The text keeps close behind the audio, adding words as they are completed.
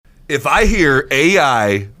If I hear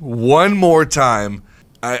AI one more time,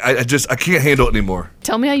 I can't handle it anymore.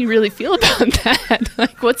 Tell me how you really feel about that.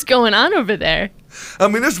 Like, what's going on over there? I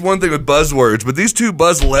mean, there's one thing with buzzwords, but these two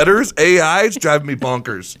buzz letters, AI's driving me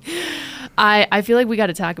bonkers. I feel like we got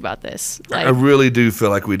to talk about this. I really do feel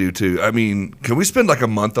like we do too. I mean, can we spend like a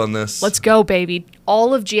month on this? Let's go, baby.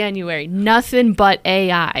 All of January, nothing but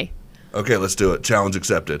AI. Okay, let's do it. Challenge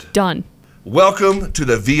accepted. Done. Welcome to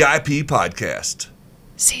the VIP podcast.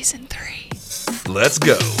 Season 3. Let's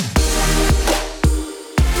go.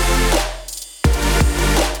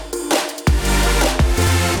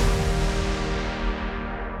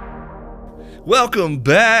 Welcome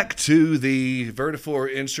back to the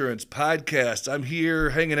Vertafore Insurance Podcast. I'm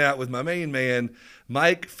here hanging out with my main man,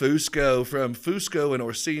 Mike Fusco from Fusco and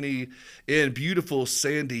Orsini in beautiful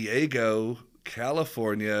San Diego,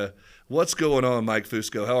 California. What's going on, Mike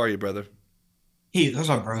Fusco? How are you, brother? Heath, what's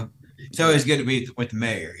up, bro? It's always good to be with the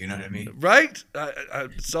mayor, you know what I mean? Right?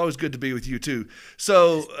 It's always good to be with you, too.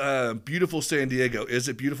 So, beautiful San Diego. Is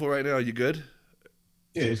it beautiful right now? Are you good?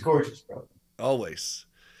 Yeah, it's gorgeous, bro. Always.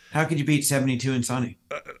 How could you beat 72 and sunny?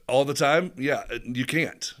 All the time? Yeah, you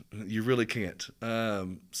can't. You really can't. All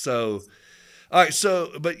right,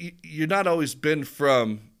 but you're not always been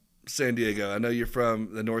from San Diego. I know you're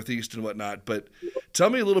from the Northeast and whatnot, but tell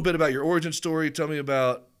me a little bit about your origin story. Tell me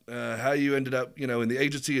about how you ended up, in the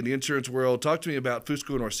agency and the insurance world. Talk to me about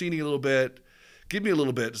Fusco and Orsini a little bit. Give me a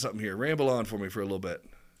little bit of something here. Ramble on for me for a little bit.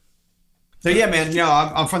 So, yeah, man,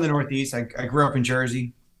 I'm from the Northeast. I grew up in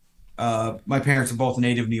Jersey. My parents are both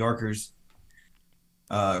native New Yorkers,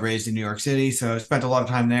 raised in New York City, so I spent a lot of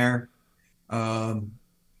time there.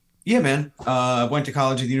 Yeah, man. Went to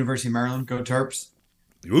college at the University of Maryland. Go Terps.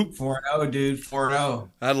 Oop. 4-0, dude. 4-0.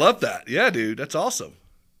 I love that. Yeah, dude. That's awesome.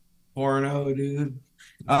 4-0, dude.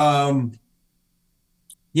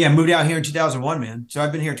 Yeah, moved out here in 2001, man. So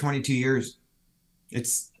I've been here 22 years.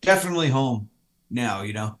 It's definitely home now,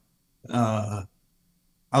 I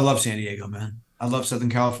love San Diego, man. I love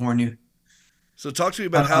Southern California. So talk to me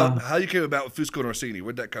about how you came about with Fusco and Orsini.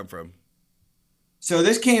 Where'd that come from? So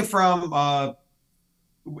this came from, I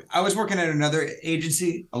was working at another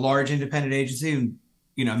agency, a large independent agency, and,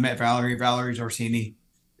 met Valerie's Orsini.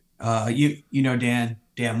 You know Dan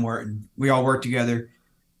Morton. We all worked together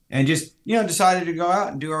and just, decided to go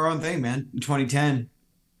out and do our own thing, man, in 2010.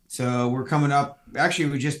 So we're coming up, actually,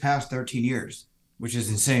 we just passed 13 years, which is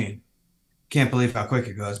insane. Can't believe how quick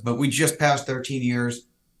it goes, but we just passed 13 years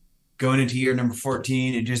going into year number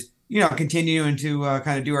 14 and just, continuing to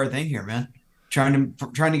kind of do our thing here, man. Trying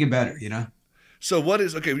to get better, So when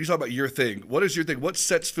you talk about your thing, what is your thing? What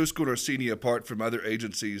sets Fusco and Orsini apart from other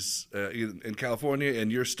agencies in California,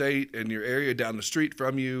 in your state, in your area, down the street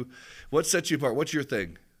from you? What sets you apart? What's your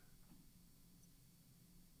thing?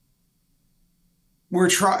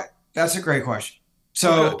 That's a great question.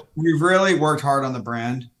 So we really worked hard on the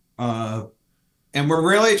brand. And we're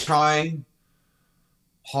really trying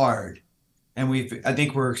hard, and I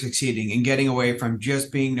think we're succeeding in getting away from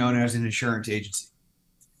just being known as an insurance agency.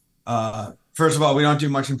 First of all, we don't do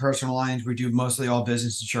much in personal lines. We do mostly all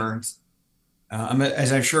business insurance.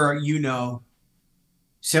 As I'm sure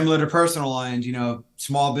similar to personal lines,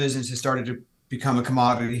 small business has started to become a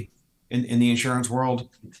commodity in the insurance world.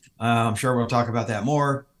 I'm sure we'll talk about that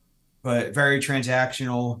more, but very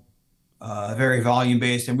transactional. Very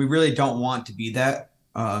volume-based, and we really don't want to be that.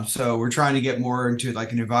 So we're trying to get more into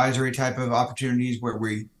like an advisory type of opportunities where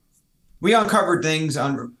we uncovered things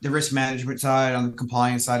on the risk management side, on the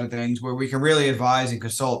compliance side of things, where we can really advise and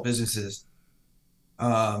consult businesses,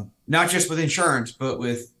 not just with insurance, but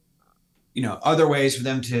with, other ways for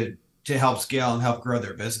them to help scale and help grow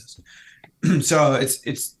their business. So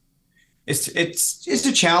it's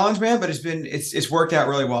a challenge, man, but it's worked out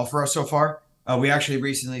really well for us so far. We actually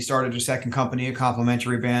recently started a second company, a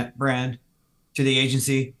complementary brand to the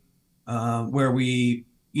agency, where we,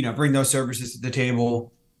 bring those services to the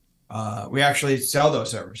table. We actually sell those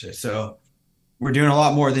services. So we're doing a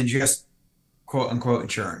lot more than just quote unquote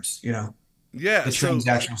insurance, Yeah. The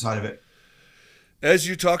transactional side of it. As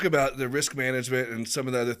you talk about the risk management and some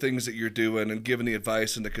of the other things that you're doing and giving the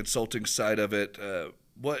advice and the consulting side of it,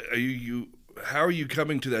 how are you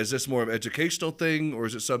coming to that? Is this more of an educational thing, or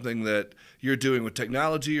is it something that you're doing with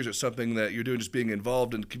technology, or is it something that you're doing just being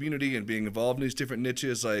involved in the community and being involved in these different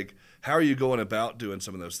niches? Like, how are you going about doing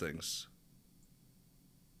some of those things?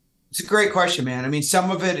 It's a great question, man. I mean,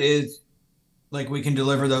 some of it is like we can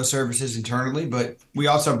deliver those services internally, but we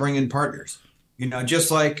also bring in partners,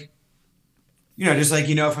 just like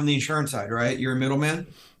from the insurance side, right? You're a middleman.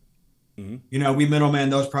 Mm-hmm. We middleman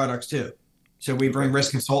those products too. So we bring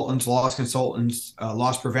risk consultants,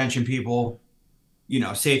 loss prevention people,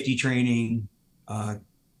 safety training.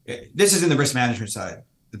 This is in the risk management side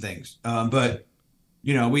of things. But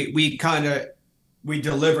we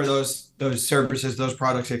deliver those services, those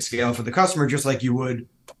products at scale for the customer, just like you would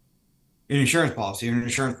an insurance policy or an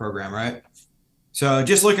insurance program, right? So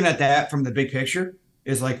just looking at that from the big picture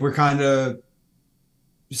is like we're kind of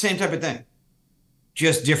the same type of thing,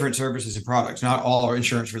 just different services and products, not all are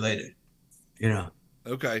insurance related, you know.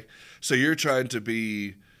 Okay. So you're trying to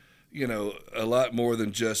be, a lot more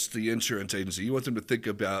than just the insurance agency. You want them to think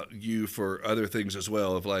about you for other things as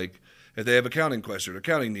well. Of like, if they have accounting questions,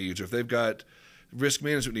 accounting needs, or if they've got risk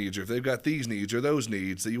management needs, or if they've got these needs or those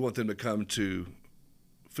needs, that you want them to come to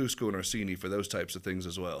Fusco and Orsini for those types of things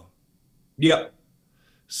as well. Yep.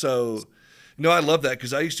 So, I love that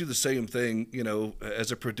because I used to do the same thing,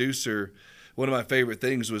 as a producer. One of my favorite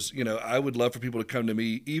things was, I would love for people to come to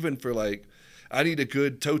me even for like, I need a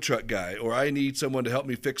good tow truck guy, or I need someone to help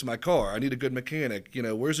me fix my car. I need a good mechanic.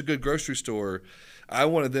 Where's a good grocery store? I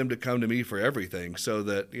wanted them to come to me for everything so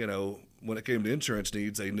that, when it came to insurance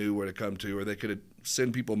needs, they knew where to come to, or they could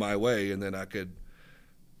send people my way, and then I could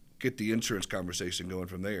get the insurance conversation going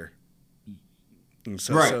from there. And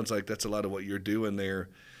so It sounds like that's a lot of what you're doing there.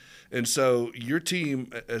 And so your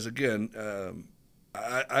team, as again,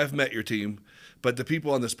 I've met your team, but the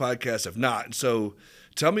people on this podcast have not. And so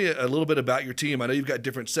tell me a little bit about your team. I know you've got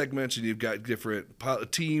different segments and you've got different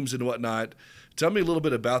teams and whatnot. Tell me a little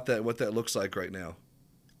bit about that and what that looks like right now.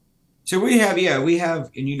 So we have,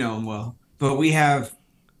 and you know them well, but we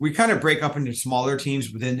kind of break up into smaller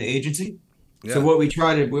teams within the agency. Yeah. So what we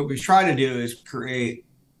try to do is create,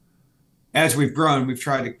 as we've grown, we've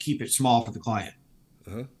tried to keep it small for the client,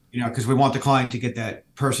 because we want the client to get that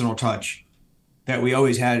personal touch that we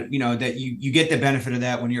always had, that you get the benefit of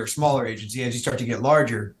that when you're a smaller agency. As you start to get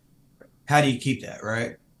larger, how do you keep that,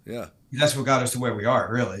 right? Yeah. That's what got us to where we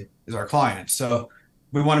are, really, is our clients. So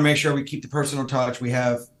we want to make sure we keep the personal touch. We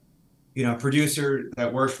have, a producer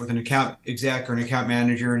that works with an account exec or an account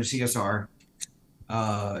manager and a CSR.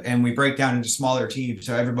 And we break down into smaller teams.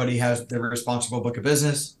 So everybody has their responsible book of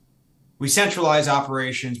business. We centralize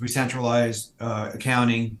operations. We centralize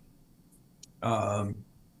accounting. And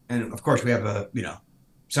of course we have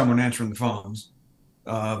someone answering the phones.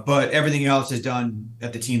 But everything else is done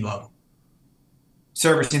at the team level,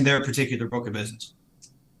 servicing their particular book of business.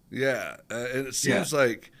 Yeah. And it seems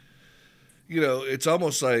like, it's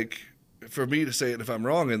almost like, for me to say it, if I'm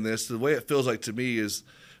wrong in this, the way it feels like to me is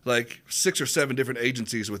like 6 or 7 different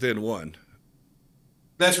agencies within one.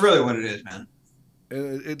 That's really what it is, man.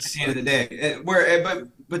 And it's at the end of the day,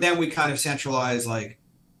 but then we kind of centralize, like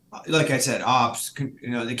I said, ops.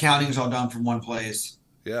 The accounting is all done from one place.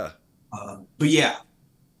 Yeah. But yeah,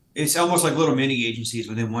 it's almost like little mini agencies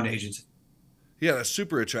within one agency. Yeah, that's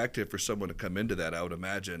super attractive for someone to come into that, I would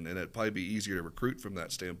imagine, and it'd probably be easier to recruit from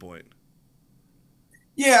that standpoint.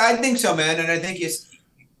 Yeah, I think so, man. And I think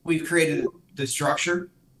we've created the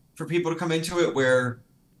structure for people to come into it where,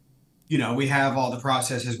 we have all the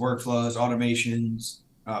processes, workflows, automations,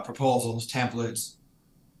 proposals, templates,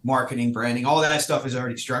 marketing, branding, all that stuff is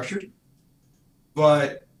already structured.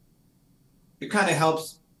 But it kind of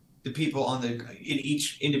helps the people in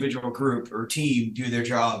each individual group or team do their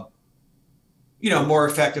job, more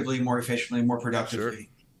effectively, more efficiently, more productively. Sure.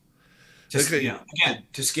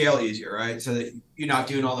 To scale easier, right? So that you're not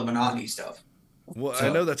doing all the monotony stuff. Well, I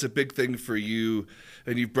know that's a big thing for you,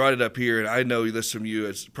 and you've brought it up here, and I know this from you.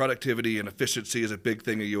 It's productivity and efficiency is a big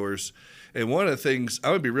thing of yours. And one of the things,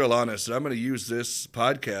 I'm going to be real honest, and I'm going to use this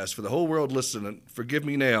podcast for the whole world listening. Forgive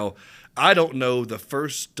me now. I don't know the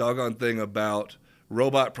first doggone thing about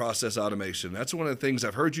robot process automation. That's one of the things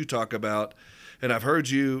I've heard you talk about, and I've heard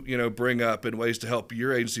you, bring up in ways to help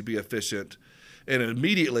your agency be efficient. And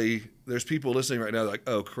immediately there's people listening right now like,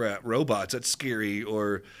 oh crap, robots, that's scary,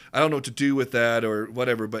 or I don't know what to do with that or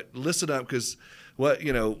whatever. But listen up, because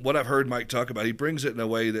what I've heard Mike talk about, he brings it in a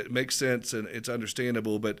way that makes sense and it's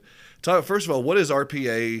understandable. But first of all, what is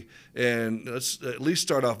RPA? And let's at least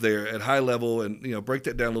start off there at high level and break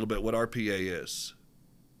that down a little bit, what RPA is.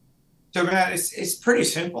 So Matt, it's pretty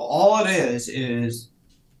simple. All it is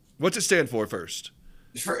what's it stand for first?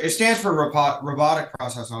 It stands for robotic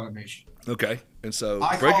process automation. Okay. And so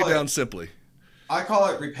break it down simply. I call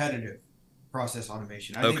it repetitive process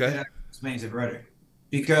automation. I think that explains it better,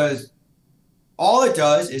 because all it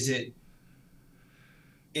does is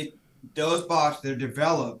those bots, they're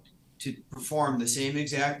developed to perform the same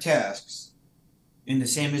exact tasks in the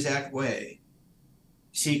same exact way,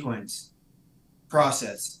 sequence,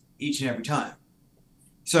 process each and every time.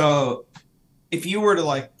 So if you were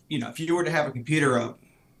to have a computer up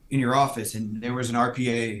in your office and there was an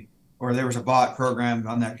RPA or there was a bot programmed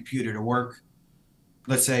on that computer to work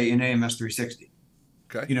let's say in AMS 360.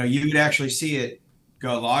 Okay. You know, you would actually see it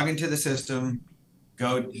go log into the system,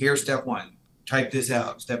 go here's step one, type this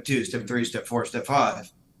out, step two, step three, step four, step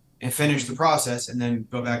five, and finish the process and then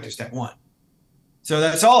go back to step one. So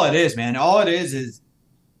that's all it is, man. All it is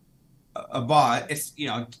a bot. It's, you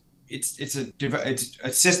know, it's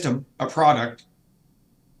a system, a product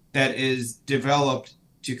that is developed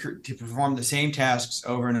to perform the same tasks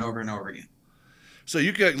over and over and over again. So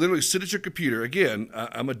you can literally sit at your computer. Again,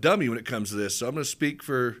 I'm a dummy when it comes to this, so I'm going to speak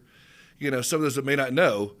for, some of those that may not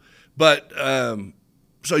know. But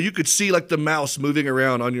so you could see like the mouse moving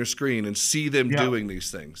around on your screen and see them Yeah. doing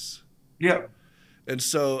these things. Yeah. And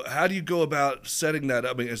so how do you go about setting that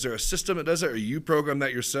up? I mean, is there a system that does that, or you program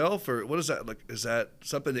that yourself, or what is that like? Is that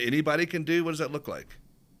something that anybody can do? What does that look like?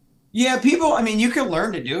 Yeah, people, I mean, you can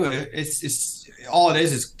learn to do it. It's all it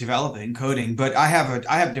is developing, coding, but I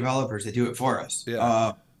have developers that do it for us.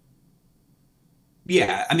 Yeah.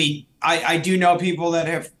 Yeah, I mean, I do know people that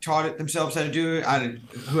have taught it themselves how to do it.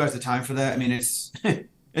 Who has the time for that? I mean, it's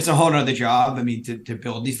it's a whole nother job. I mean, to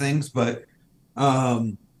build these things, but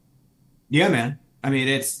um, yeah, man. I mean,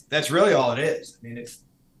 that's really all it is. I mean,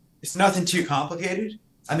 it's nothing too complicated.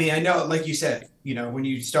 I mean, I know, like you said, you know, when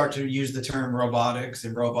you start to use the term robotics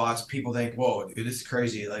and robots, people think, "Whoa, dude, this is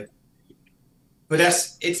crazy!" Like, but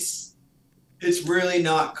it's really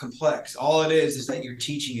not complex. All it is that you're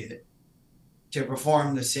teaching it to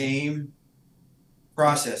perform the same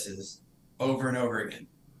processes over and over again.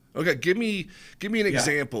 Okay, give me an Yeah.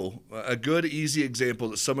 example, a good, easy example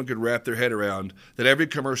that someone could wrap their head around that every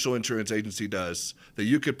commercial insurance agency does that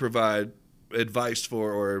you could provide advice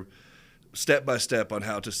for or step by step on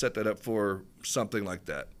how to set that up for something like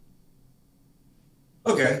that.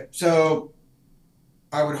 Okay, so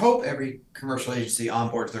I would hope every commercial agency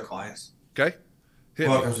onboards their clients. Okay, hit me.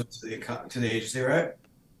 Welcomes them to the agency, right?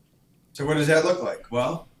 So what does that look like?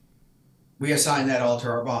 Well, we assign that all to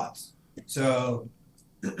our bots. So,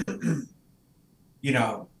 you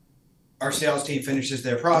know, our sales team finishes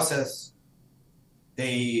their process.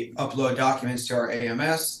 They upload documents to our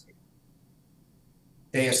AMS.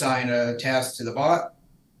 They assign a task to the bot.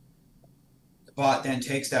 The bot then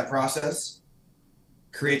takes that process,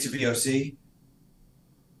 creates a VOC,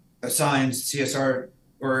 assigns CSR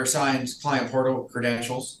or assigns client portal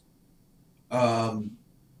credentials,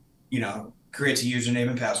 creates a username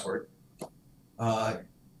and password, uh,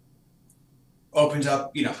 opens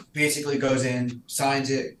up, basically goes in,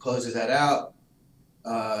 signs it, closes that out,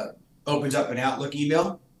 opens up an Outlook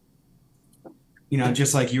email,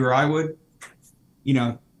 just like you or I would,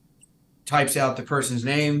 types out the person's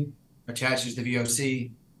name, attaches the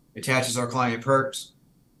VOC, attaches our client perks,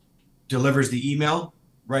 delivers the email,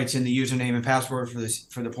 writes in the username and password for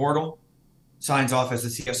the portal, signs off as the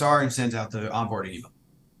CSR, and sends out the onboarding email.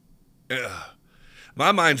 Ugh.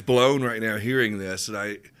 My mind's blown right now hearing this, and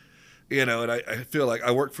I feel like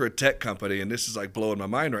I work for a tech company, and this is like blowing my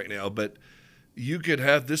mind right now. But you could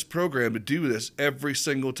have this program to do this every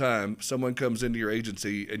single time someone comes into your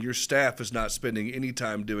agency, and your staff is not spending any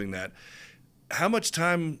time doing that. How much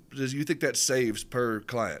time does you think that saves per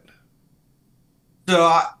client?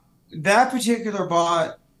 So that particular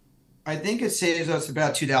bot, I think it saves us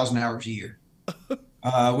about 2,000 hours a year,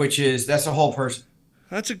 that's a whole person.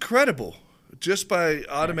 That's incredible. Just by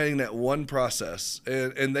automating that one process,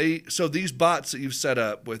 so these bots that you've set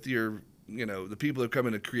up with your, the people that come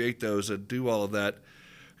in to create those and do all of that,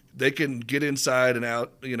 they can get inside and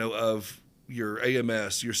out, of your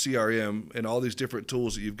AMS, your CRM, and all these different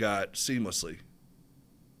tools that you've got seamlessly.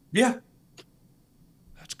 Yeah.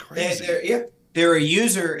 That's crazy. They're a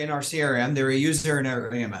user in our CRM. They're a user in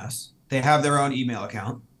our AMS. They have their own email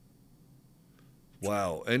account.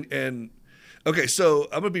 Wow. And okay, so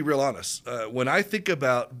I'm gonna be real honest. When I think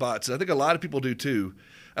about bots, and I think a lot of people do too.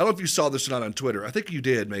 I don't know if you saw this or not on Twitter. I think you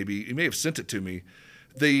did. Maybe you may have sent it to me.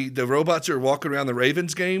 The robots that were walking around the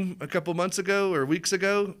Ravens game a couple months ago or weeks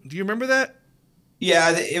ago. Do you remember that?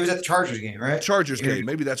 Yeah, it was at the Chargers game, right? Chargers game.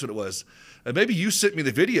 Maybe that's what it was. Maybe you sent me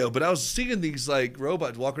the video, but I was seeing these like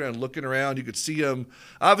robots walking around, looking around. You could see them.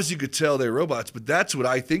 Obviously, you could tell they're robots, but that's what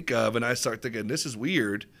I think of, and I start thinking this is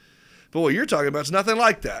weird. But what you're talking about is nothing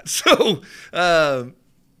like that. So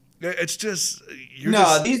it's just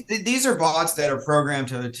these are bots that are programmed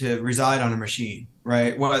to reside on a machine,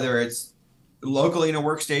 right? Whether it's locally in a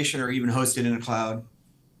workstation or even hosted in a cloud,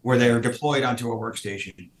 where they are deployed onto a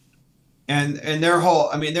workstation. And their whole,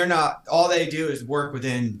 I mean, they're not, all they do is work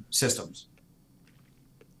within systems.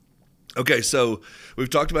 Okay, so we've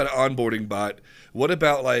talked about an onboarding bot. What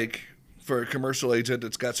about like for a commercial agent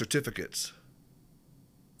that's got certificates?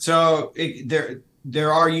 So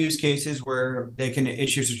there are use cases where they can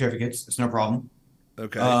issue certificates. It's no problem.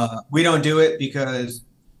 Okay. We don't do it because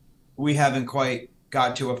we haven't quite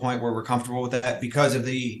got to a point where we're comfortable with that because of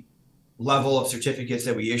the level of certificates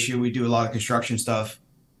that we issue. We do a lot of construction stuff.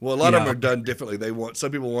 Well, a You lot of them know, are done differently.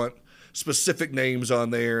 Some people want specific names on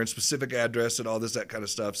there and specific address and all this, that kind of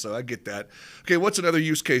stuff. So I get that. Okay. What's another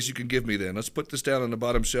use case you can give me then? Let's put this down on the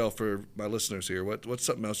bottom shelf for my listeners here. What's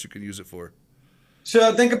something else you can use it for?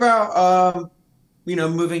 so think about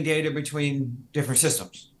moving data between different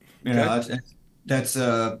systems. You know, Okay. that's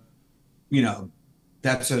you know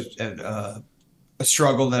that's a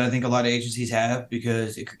struggle that I think a lot of agencies have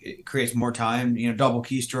because it creates more time. You know, double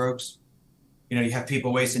keystrokes. You know, you have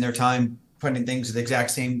people wasting their time putting things the exact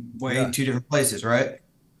same way Yeah. in two different places, right?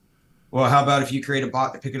 Well, how about if you create a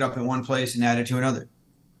bot to pick it up in one place and add it to another?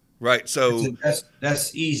 Right. So,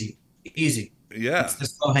 That's easy, easy. yeah. It's the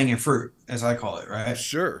low hanging fruit, as I call it, right?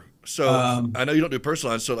 Sure. So Um, I know you don't do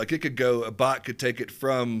personalized. So like a bot could take it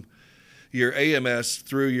from your AMS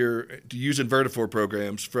through using Vertafore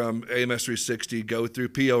programs from AMS 360, go through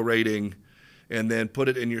PO rating, and then put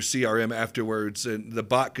it in your CRM afterwards. And the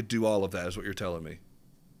bot could do all of that, is what you're telling me.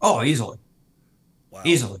 oh, easily, Wow.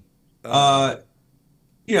 easily. Um, Uh,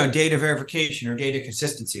 data verification or data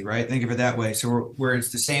consistency, right? Think of it that way. So where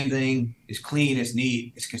it's the same thing, it's clean, it's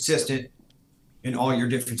neat, it's consistent in all your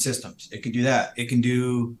different systems. It can do that. It can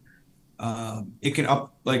do. It can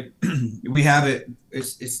up like we have it.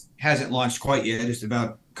 It's hasn't launched quite yet. It's about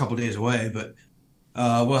a couple days away, but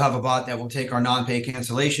we'll have a bot that will take our non-pay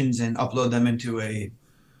cancellations and upload them into a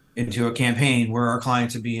campaign where our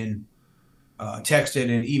clients are being texted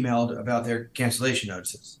and emailed about their cancellation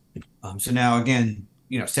notices. So now again,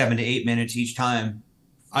 7 to 8 minutes each time.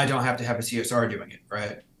 I don't have to have a CSR doing it,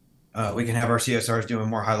 right? We can have our CSRs doing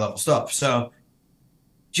more high level stuff. So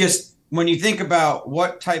just when you think about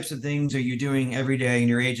what types of things are you doing every day in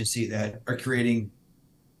your agency that are creating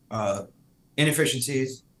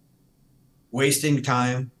inefficiencies, wasting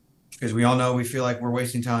time, because we all know we feel like we're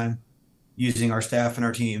wasting time using our staff and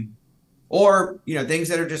our team, or things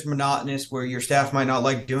that are just monotonous where your staff might not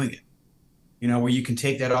like doing it, where you can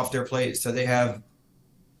take that off their plate so they have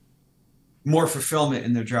more fulfillment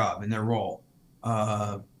in their job, in their role.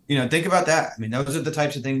 Think about that. I mean, those are the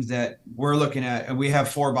types of things that we're looking at, and we have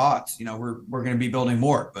 4 bots. We're going to be building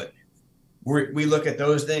more, but we look at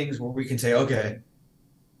those things where we can say, okay,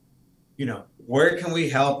 where can we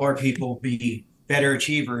help our people be better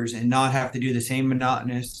achievers and not have to do the same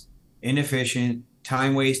monotonous, inefficient,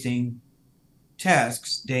 time wasting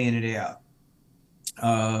tasks day in and day out.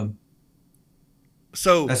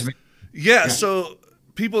 so That's a big, yeah. yeah. So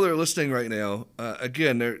people that are listening right now,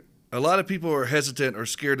 again, a lot of people are hesitant or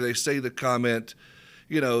scared. They say the comment,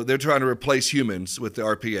 they're trying to replace humans with the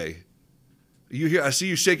RPA. I see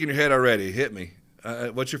you shaking your head already. Hit me.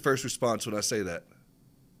 What's your first response when I say that?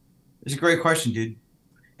 It's a great question, dude.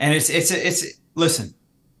 And it's listen,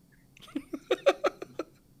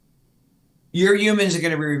 your humans are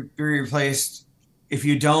going to be replaced if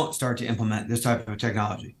you don't start to implement this type of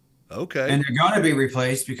technology. Okay. And they're going to be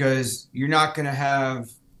replaced because you're not going to have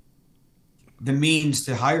the means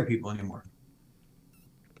to hire people anymore.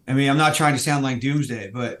 I mean, I'm not trying to sound like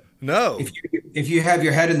doomsday, but No. if you have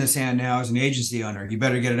your head in the sand now as an agency owner, you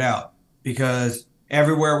better get it out because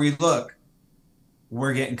everywhere we look,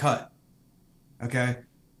 we're getting cut. Okay.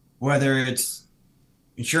 Whether it's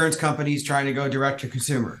insurance companies trying to go direct to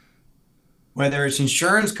consumer, whether it's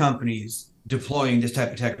insurance companies deploying this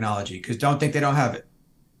type of technology, because don't think they don't have it,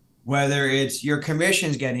 whether it's your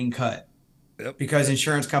commissions getting cut Yep. because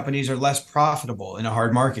insurance companies are less profitable in a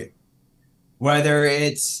hard market, whether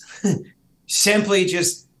it's simply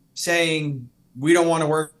just saying we don't want to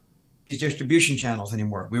work these distribution channels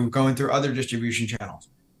anymore. We were going through other distribution channels.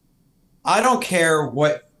 I don't care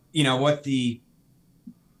what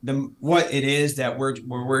what it is that we're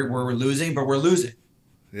losing, but we're losing.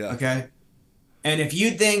 Yeah. Okay. And if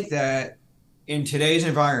you think that in today's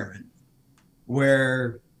environment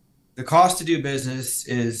where the cost to do business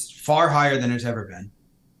is far higher than it's ever been,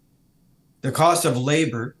 the cost of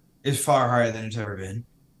labor is far higher than it's ever been,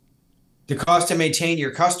 the cost to maintain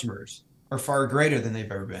your customers are far greater than they've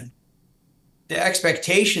ever been, the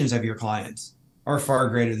expectations of your clients are far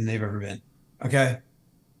greater than they've ever been. Okay.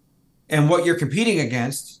 And what you're competing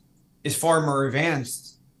against is far more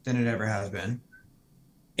advanced than it ever has been.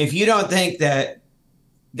 If you don't think that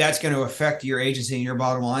that's going to affect your agency and your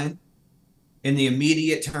bottom line in the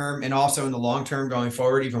immediate term and also in the long term going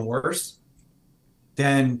forward, even worse,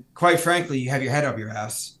 then quite frankly, you have your head up your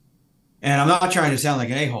ass. And I'm not trying to sound like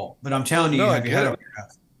an a-hole, but I'm telling you, No, you I have your get head it. up your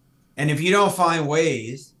ass. And if you don't find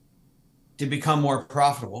ways to become more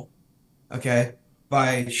profitable, okay,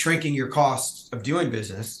 by shrinking your costs of doing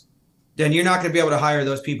business, then you're not going to be able to hire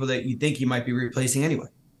those people that you think you might be replacing anyway,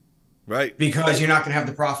 Right. because you're not going to have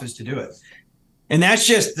the profits to do it. And that's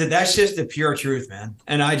just the pure truth, man.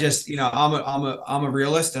 And I just, I'm a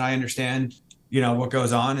realist, and I understand, what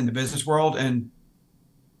goes on in the business world, and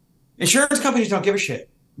insurance companies don't give a shit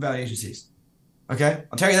about agencies. Okay.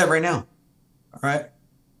 I'll tell you that right now. All right.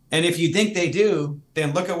 And if you think they do,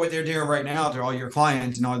 then look at what they're doing right now to all your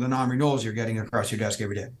clients and all the non-renewals you're getting across your desk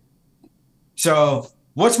every day. So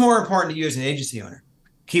what's more important to you as an agency owner?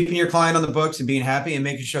 Keeping your client on the books and being happy and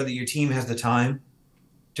making sure that your team has the time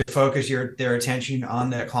to focus their attention on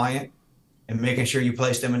that client and making sure you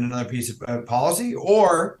place them in another piece of policy,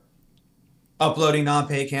 or uploading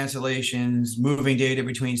non-pay cancellations, moving data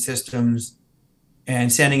between systems,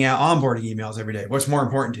 and sending out onboarding emails every day? What's more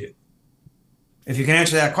important to you? If you can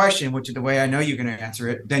answer that question, which is the way I know you can answer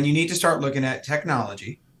it, then you need to start looking at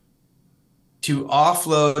technology to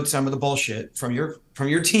offload some of the bullshit from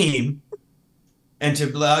your team, and to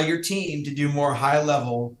allow your team to do more high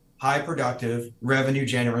level, high productive, revenue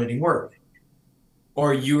generating work,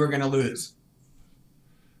 or you are going to lose.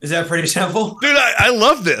 Is that pretty simple? Dude, I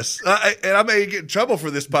love this. And I may get in trouble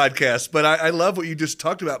for this podcast, but I love what you just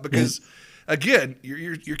talked about, because again,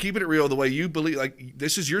 you're keeping it real the way you believe. Like,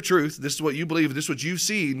 this is your truth. This is what you believe. This is what you've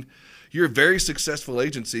seen your very successful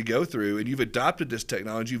agency go through, and you've adopted this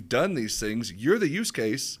technology. You've done these things. You're the use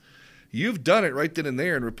case. You've done it right then and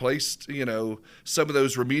there and replaced, some of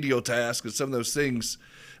those remedial tasks and some of those things.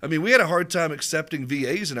 I mean, we had a hard time accepting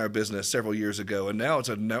VAs in our business several years ago, and now it's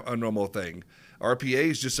a normal thing. RPA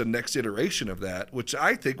is just a next iteration of that, which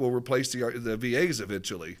I think will replace the VAs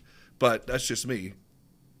eventually. But that's just me.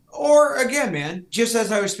 Or again, man, just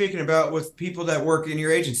as I was speaking about with people that work in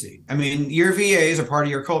your agency. I mean, your VAs are part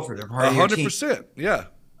of your culture. They're part of your team. 100%. Yeah.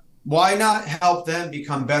 Why not help them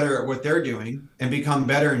become better at what they're doing and become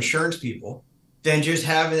better insurance people than just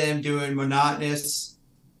having them doing monotonous,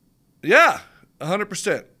 Yeah,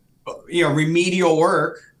 100%. Remedial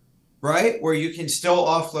work, right? Where you can still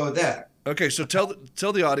offload that. Okay, so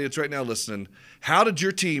tell the audience right now listening, how did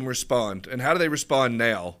your team respond, and how do they respond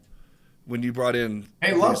now when you brought in?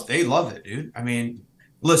 They love it, dude. I mean,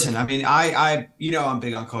 listen, I mean, I'm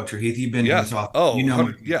big on culture, Heath. You've been in this office. Oh, you know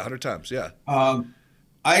 100 times, yeah.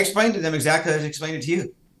 I explained to them exactly as I explained it to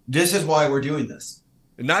you. This is why we're doing this.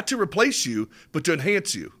 And not to replace you, but to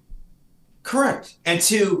enhance you. Correct. And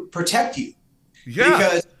to protect you. Yeah.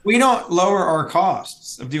 Because we don't lower our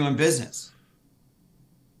costs of doing business.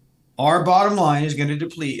 Our bottom line is going to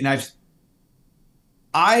deplete. And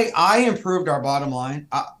I improved our bottom line.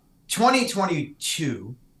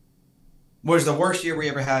 2022 was the worst year we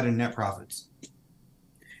ever had in net profits.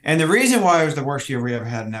 And the reason why it was the worst year we ever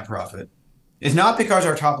had in net profit is not because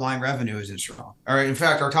our top line revenue isn't strong. Or in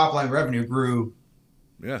fact, our top line revenue grew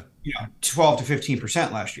 12 to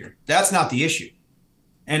 15% last year. That's not the issue.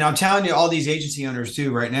 And I'm telling you, all these agency owners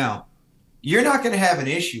too right now, you're not going to have an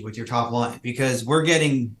issue with your top line because we're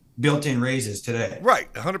getting built-in raises today.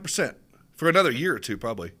 Right, 100%. For another year or two,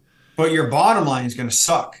 probably. But your bottom line is going to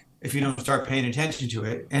suck if you don't start paying attention to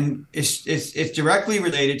it. And it's directly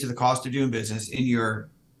related to the cost of doing business in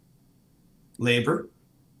your labor,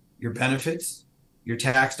 your benefits, your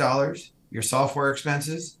tax dollars, your software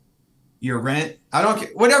expenses, your rent. I don't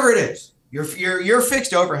care, whatever it is. Your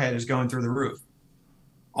fixed overhead is going through the roof.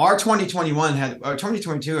 Our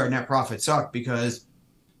 2022, our net profit sucked because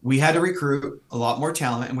we had to recruit a lot more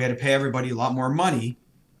talent and we had to pay everybody a lot more money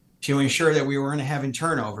to ensure that we weren't having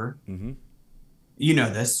turnover. Mm-hmm. You know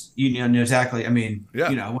this. You know exactly. I mean,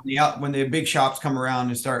 yeah. When the big shops come around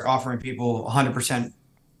and start offering people 100%.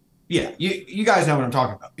 Yeah, you guys know what I'm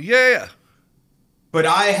talking about. Yeah. But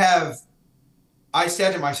I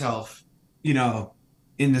said to myself, in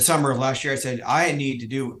the summer of last year, I said, I need to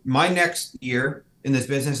do my next year in this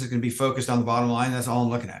business is going to be focused on the bottom line. That's all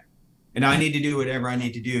I'm looking at. And I need to do whatever I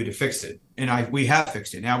need to do to fix it. And we have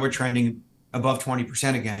fixed it. Now we're trending above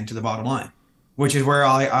 20% again to the bottom line, which is where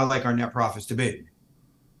I like our net profits to be.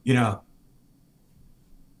 You got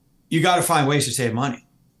to find ways to save money.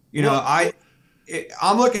 I'm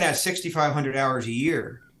looking at 6,500 hours a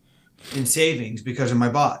year in savings because of my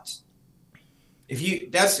bots.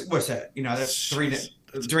 What's that? That's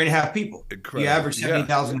 3.5 people. Incredible. You average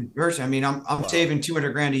 70,000 per person. I mean, I'm saving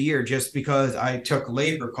 $200,000 a year just because I took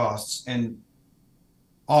labor costs and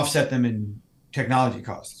offset them in technology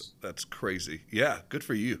costs. That's crazy. Yeah, good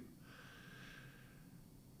for you.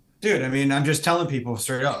 Dude, I mean, I'm just telling people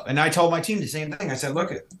straight up. And I told my team the same thing. I said,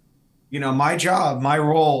 look, my job, my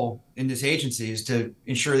role in this agency is to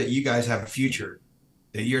ensure that you guys have a future,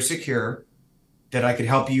 that you're secure, that I can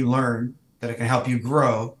help you learn, that I can help you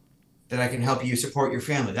grow, that I can help you support your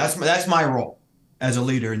family. That's my role as a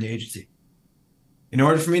leader in the agency. In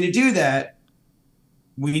order for me to do that,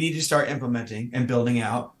 we need to start implementing and building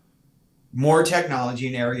out more technology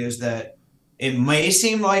in areas that it may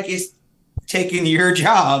seem like it's taking your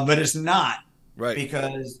job, but it's not. Right.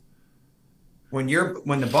 Because when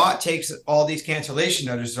the bot takes all these cancellation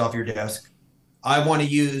notices off your desk, I want to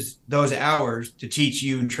use those hours to teach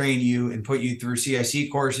you and train you and put you through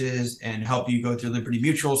CIC courses and help you go through Liberty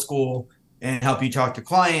Mutual School and help you talk to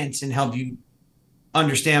clients and help you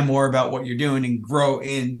understand more about what you're doing and grow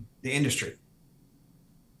in the industry.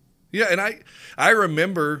 Yeah, and I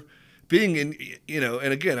remember being in,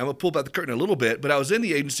 and again, I'm going to pull back the curtain a little bit, but I was in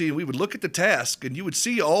the agency and we would look at the task and you would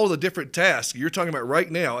see all the different tasks you're talking about right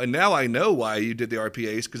now. And now I know why you did the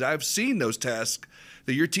RPAs, because I've seen those tasks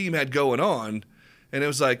that your team had going on. And it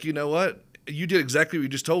was like, you know what? You did exactly what you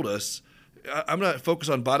just told us. I'm not focused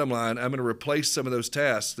on bottom line. I'm going to replace some of those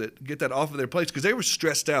tasks that get that off of their plates, because they were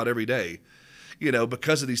stressed out every day,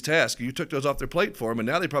 because of these tasks. You took those off their plate for them, and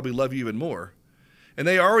now they probably love you even more. And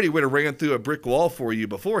they already would have ran through a brick wall for you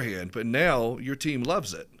beforehand, but now your team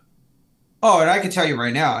loves it. Oh, and I can tell you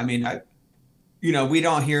right now, I mean, we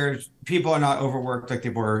don't hear, people are not overworked like they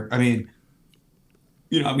were. I mean,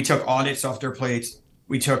 we took audits off their plates.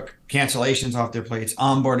 We took cancellations off their plates,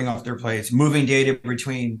 onboarding off their plates, moving data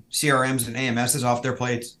between CRMs and AMSs off their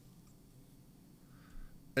plates.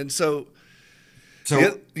 And so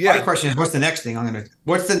my question is, what's the next thing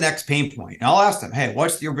what's the next pain point? And I'll ask them, hey,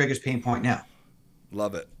 what's your biggest pain point now?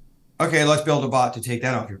 Love it. Okay, let's build a bot to take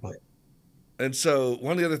that off your plate. And so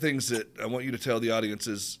one of the other things that I want you to tell the audience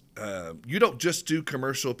is you don't just do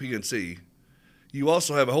commercial P&C. You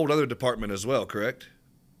also have a whole other department as well, correct?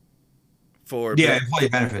 Employee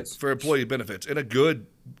benefits. For employee benefits, and a good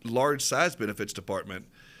large size benefits department.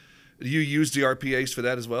 Do you use the RPAs for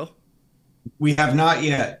that as well? We have not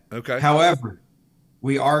yet. Okay. However,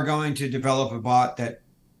 we are going to develop a bot that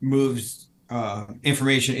moves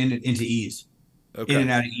information into ease. Okay. In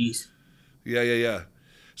and out of ease. Yeah.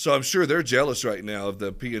 So I'm sure they're jealous right now of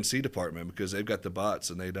the P&C department because they've got the bots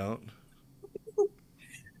and they don't.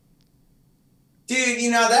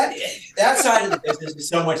 Dude, that side of the business is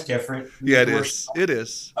so much different. Yeah, it is. It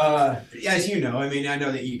is. As you know, I mean, I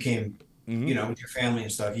know that you came, with your family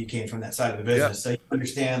and stuff. You came from that side of the business, so you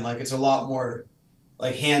understand. Like, it's a lot more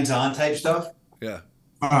like hands-on type stuff. Yeah.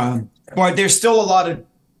 But there's still a lot of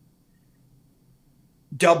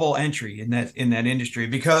double entry in that industry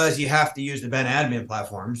because you have to use the Ben admin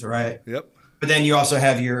platforms, right? Yep. But then you also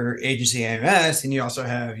have your agency AMS and you also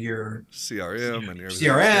have your CRM and everything.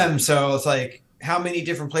 CRM. So it's like, how many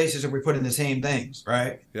different places are we putting the same things,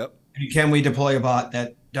 right? Yep. Can we deploy a bot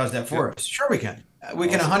that does that for us? Sure, we can. We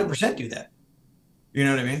can 100% do that. You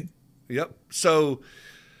know what I mean? Yep. So,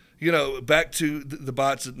 back to the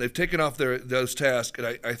bots, they've taken off those tasks.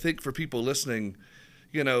 And I think for people listening,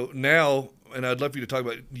 now, and I'd love for you to talk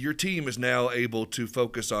about, your team is now able to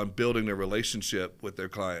focus on building their relationship with their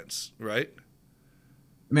clients, right?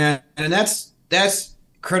 Man, and that's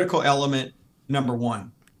critical element number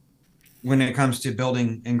one when it comes to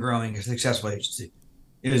building and growing a successful agency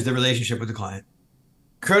is the relationship with the client.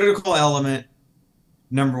 Critical element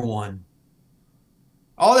number one.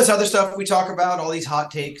 All this other stuff we talk about, all these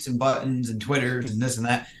hot takes and buttons and Twitters and this and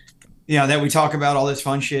that, that we talk about, all this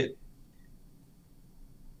fun shit.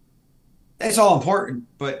 That's all important,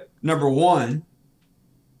 but number one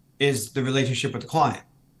is the relationship with the client,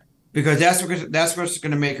 because that's what's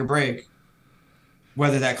going to make or break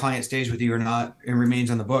whether that client stays with you or not and remains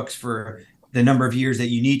on the books for the number of years that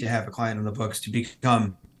you need to have a client on the books to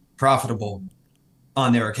become profitable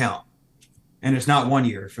on their account. And it's not 1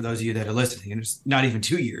 year for those of you that are listening, and it's not even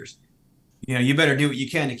 2 years. You better do what you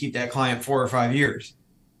can to keep that client 4 or 5 years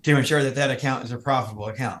to ensure that account is a profitable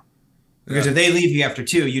account. Because if they leave you after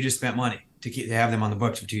 2, you just spent money to have them on the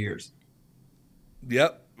books for 2 years.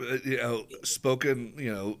 Yep.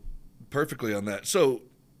 Spoken, perfectly on that. So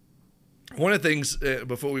one of the things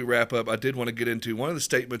before we wrap up, I did want to get into one of the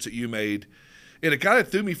statements that you made, and it kind of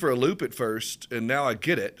threw me for a loop at first, and now I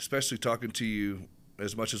get it, especially talking to you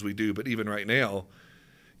as much as we do, but even right now,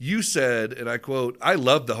 you said, and I quote, "I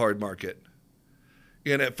love the hard market."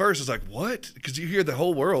 And at first it's like, what? Because you hear the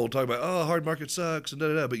whole world talking about, oh, hard market sucks and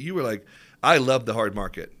da-da-da, but you were like, "I love the hard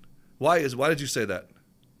market." Why did you say that?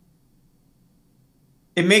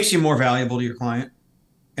 It makes you more valuable to your client.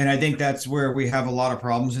 And I think that's where we have a lot of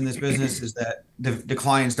problems in this business is that the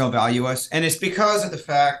clients don't value us. And it's because of the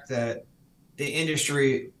fact that the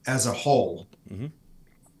industry as a whole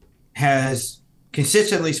has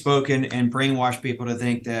consistently spoken and brainwashed people to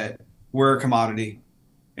think that we're a commodity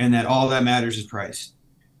and that all that matters is price.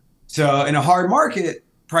 So in a hard market,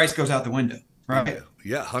 price goes out the window, right?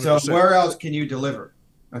 Yeah, 100%. So where else can you deliver?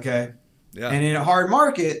 Okay. Yeah. And in a hard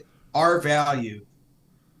market, our value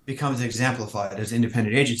becomes exemplified as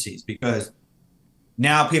independent agencies because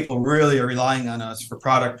now people really are relying on us for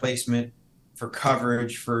product placement, for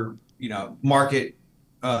coverage, for market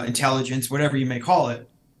intelligence, whatever you may call it.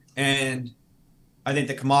 And I think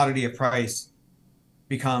the commodity of price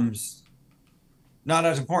becomes not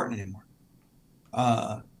as important anymore.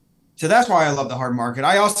 So that's why I love the hard market.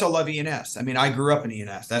 I also love E&S. I mean, I grew up in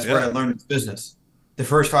E&S. That's where I learned this business. The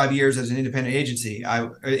first 5 years as an independent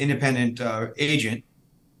agent,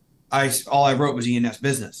 all I wrote was E&S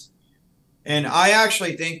business. And I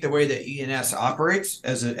actually think the way that E&S operates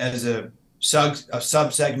as a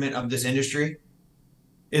sub-segment of this industry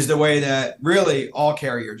is the way that really all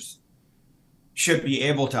carriers should be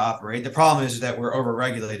able to operate. The problem is that we're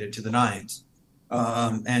over-regulated to the nines.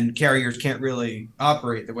 And carriers can't really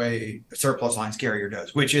operate the way a surplus lines carrier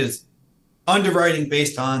does, which is underwriting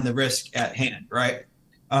based on the risk at hand, right?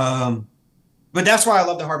 But that's why I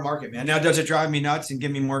love the hard market, man. Now, does it drive me nuts and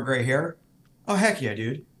give me more gray hair? Oh, heck yeah,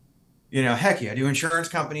 dude. Heck yeah. Do insurance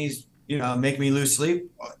companies, make me lose sleep?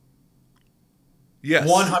 Yes.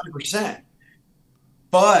 100%.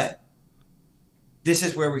 But this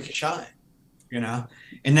is where we can shine,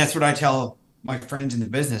 and that's what I tell my friends in the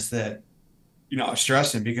business that, are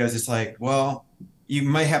stressing because it's like, well, you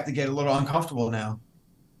might have to get a little uncomfortable now.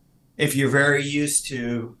 If you're very used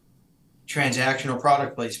to transactional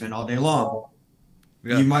product placement all day long,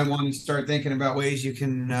 you might want to start thinking about ways you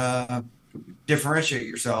can differentiate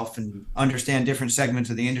yourself and understand different segments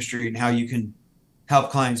of the industry and how you can help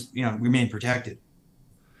clients, remain protected.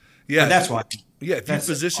 Yeah, but that's why. Yeah, if you've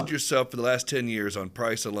positioned yourself for the last 10 years on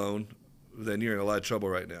price alone, then you're in a lot of trouble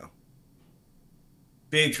right now.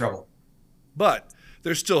 Big trouble. But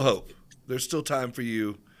there's still hope. There's still time for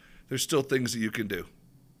you. There's still things that you can do.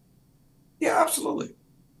 Yeah, absolutely.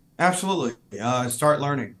 Absolutely. Start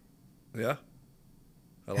learning. Yeah.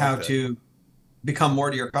 I like how that. to become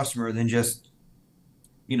more to your customer than just,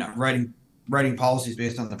 writing policies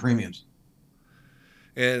based on the premiums.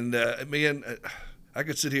 And man, I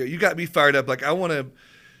could sit here. You got me fired up. Like I want to,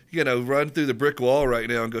 run through the brick wall right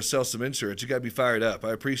now and go sell some insurance. You got me fired up.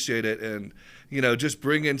 I appreciate it. And, just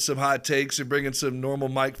bring in some hot takes and bring in some normal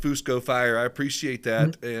Mike Fusco fire. I appreciate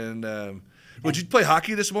that. Mm-hmm. And would you play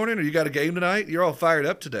hockey this morning or you got a game tonight? You're all fired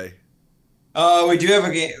up today. We do have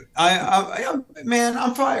a game.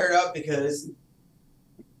 I'm fired up because,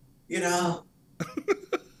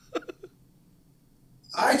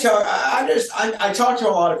 I talk to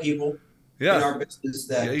a lot of people in our business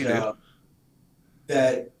that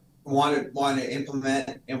that want to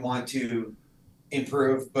implement and want to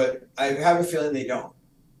improve, but I have a feeling they don't,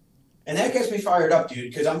 and that gets me fired up,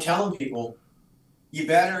 dude. Because I'm telling people,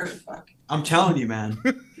 I'm telling you, man,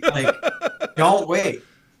 like, don't wait.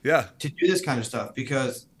 Yeah. To do this kind of stuff,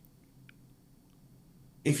 because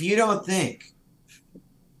if you don't think,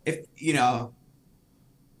 the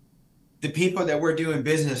people that we're doing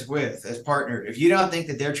business with as partners, if you don't think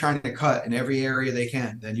that they're trying to cut in every area they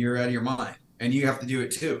can, then you're out of your mind, and you have to do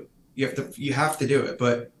it too. You have to do it.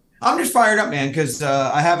 But I'm just fired up, man, because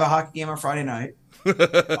I have a hockey game on Friday night,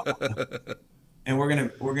 and we're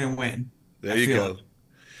gonna win. There you go.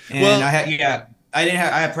 And I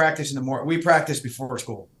had practice in the morning. We practiced before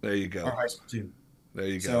school. There you go. Our high school too. There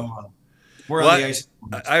you go. So we're on the ice.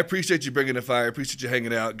 I appreciate you bringing the fire. I appreciate you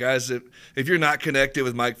hanging out. Guys, if you're not connected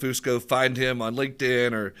with Mike Fusco, find him on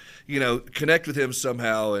LinkedIn or, connect with him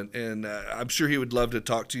somehow. And I'm sure he would love to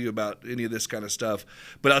talk to you about any of this kind of stuff.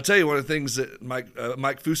 But I'll tell you, one of the things that Mike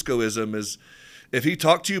Fuscoism is, if he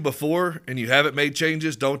talked to you before and you haven't made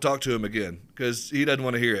changes, don't talk to him again because he doesn't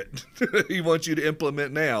want to hear it. He wants you to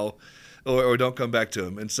implement now or don't come back to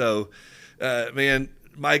him. And so, man,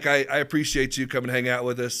 Mike, I appreciate you coming to hang out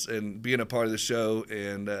with us and being a part of the show.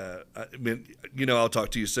 And, I'll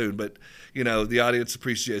talk to you soon, but, the audience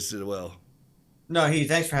appreciates it as well. No,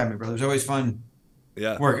 thanks for having me, brother. It's always fun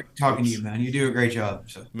talking to you, man. You do a great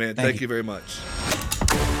job. So, man, thank you very much.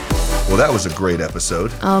 Well, that was a great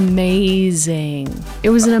episode. Amazing. It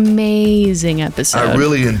was an amazing episode. I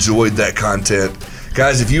really enjoyed that content.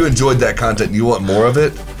 Guys, if you enjoyed that content and you want more of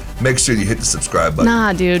it, make sure you hit the subscribe button.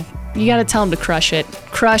 Nah, dude. You got to tell them to crush it.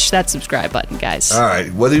 Crush that subscribe button, guys. All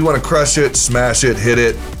right. Whether you want to crush it, smash it, hit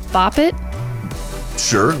it. Bop it?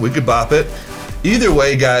 Sure, we could bop it. Either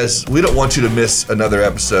way, guys, we don't want you to miss another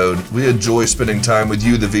episode. We enjoy spending time with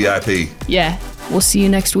you, the VIP. Yeah. We'll see you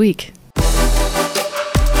next week.